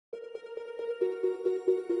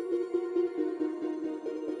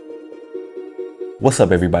What's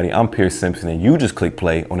up everybody, I'm Pierce Simpson and you just clicked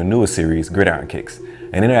play on the newest series, Gridiron Kicks,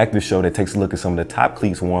 an interactive show that takes a look at some of the top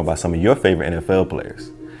cleats worn by some of your favorite NFL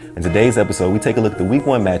players. In today's episode, we take a look at the Week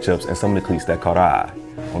 1 matchups and some of the cleats that caught our eye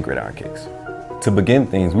on Gridiron Kicks. To begin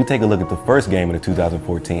things, we take a look at the first game of the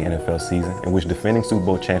 2014 NFL season in which defending Super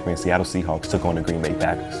Bowl champion Seattle Seahawks took on the Green Bay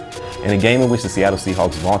Packers. In a game in which the Seattle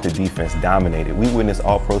Seahawks' vaunted defense dominated, we witnessed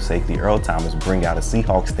All-Pro safety Earl Thomas bring out a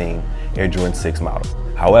Seahawks-themed Air Jordan 6 model.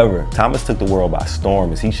 However, Thomas took the world by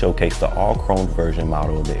storm as he showcased the all-chrome version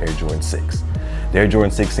model of the Air Jordan 6. The Air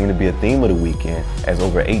Jordan 6 seemed to be a theme of the weekend as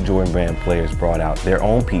over 8 Jordan brand players brought out their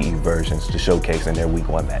own PE versions to showcase in their Week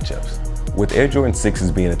 1 matchups. With Air Jordan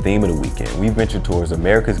 6s being a theme of the weekend, we ventured towards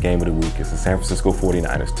America's game of the week as the San Francisco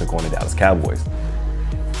 49ers took on the Dallas Cowboys.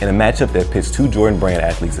 In a matchup that pits two Jordan brand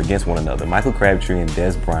athletes against one another, Michael Crabtree and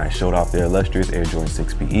Dez Bryant showed off their illustrious Air Jordan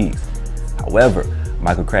 6 PEs. However,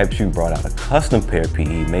 Michael Crabtree brought out a custom pair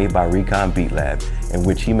PE made by Recon Beat Lab in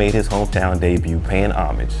which he made his hometown debut paying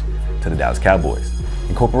homage to the Dallas Cowboys.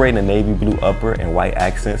 Incorporating a navy blue upper and white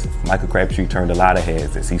accents, Michael Crabtree turned a lot of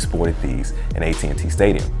heads as he sported these in AT&T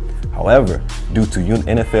Stadium. However, due to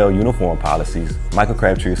NFL uniform policies, Michael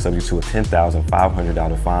Crabtree is subject to a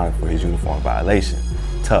 $10,500 fine for his uniform violation.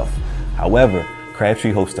 Tough. However,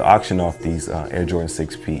 Crabtree hopes to auction off these Air Jordan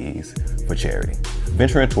 6 PEs for charity.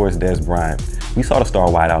 Venturing towards Dez Bryant, we saw the star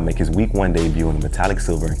wideout make his Week 1 debut in the metallic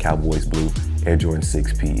silver and Cowboys blue Air Jordan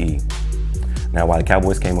 6 PE. Now, while the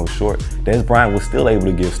Cowboys came up short, Dez Bryant was still able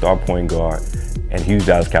to give star point guard and huge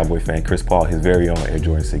Dallas Cowboy fan Chris Paul his very own Air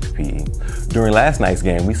Jordan 6 PE. During last night's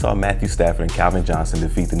game, we saw Matthew Stafford and Calvin Johnson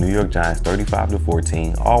defeat the New York Giants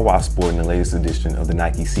 35-14, all while sporting the latest edition of the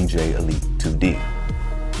Nike CJ Elite 2D.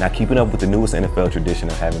 Now, keeping up with the newest NFL tradition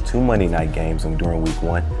of having two Monday night games during Week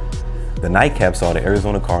 1, the nightcap saw the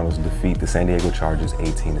Arizona Cardinals defeat the San Diego Chargers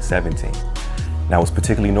 18-17. Now, what's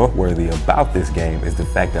particularly noteworthy about this game is the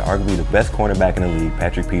fact that arguably the best cornerback in the league,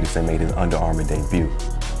 Patrick Peterson, made his Under Armour debut.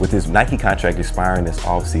 With his Nike contract expiring this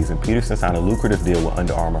offseason, Peterson signed a lucrative deal with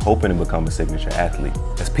Under Armour, hoping to become a signature athlete.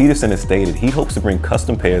 As Peterson has stated, he hopes to bring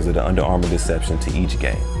custom pairs of the Under Armour Deception to each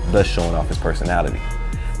game, thus showing off his personality.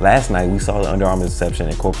 Last night, we saw the Under Armour Deception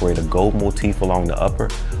incorporate a gold motif along the upper,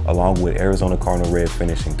 along with Arizona Cardinal red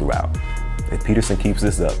finishing throughout. If Peterson keeps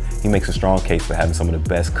this up, he makes a strong case for having some of the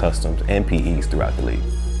best customs and PEs throughout the league.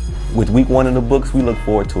 With Week 1 in the books, we look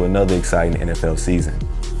forward to another exciting NFL season.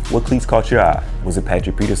 What cleats caught your eye? Was it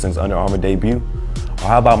Patrick Peterson's Under Armour debut? Or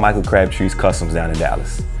how about Michael Crabtree's customs down in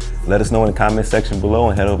Dallas? Let us know in the comment section below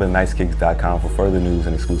and head over to nicekicks.com for further news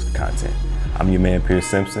and exclusive content. I'm your man, Pierce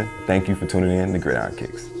Simpson. Thank you for tuning in to Gridiron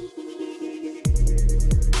Kicks.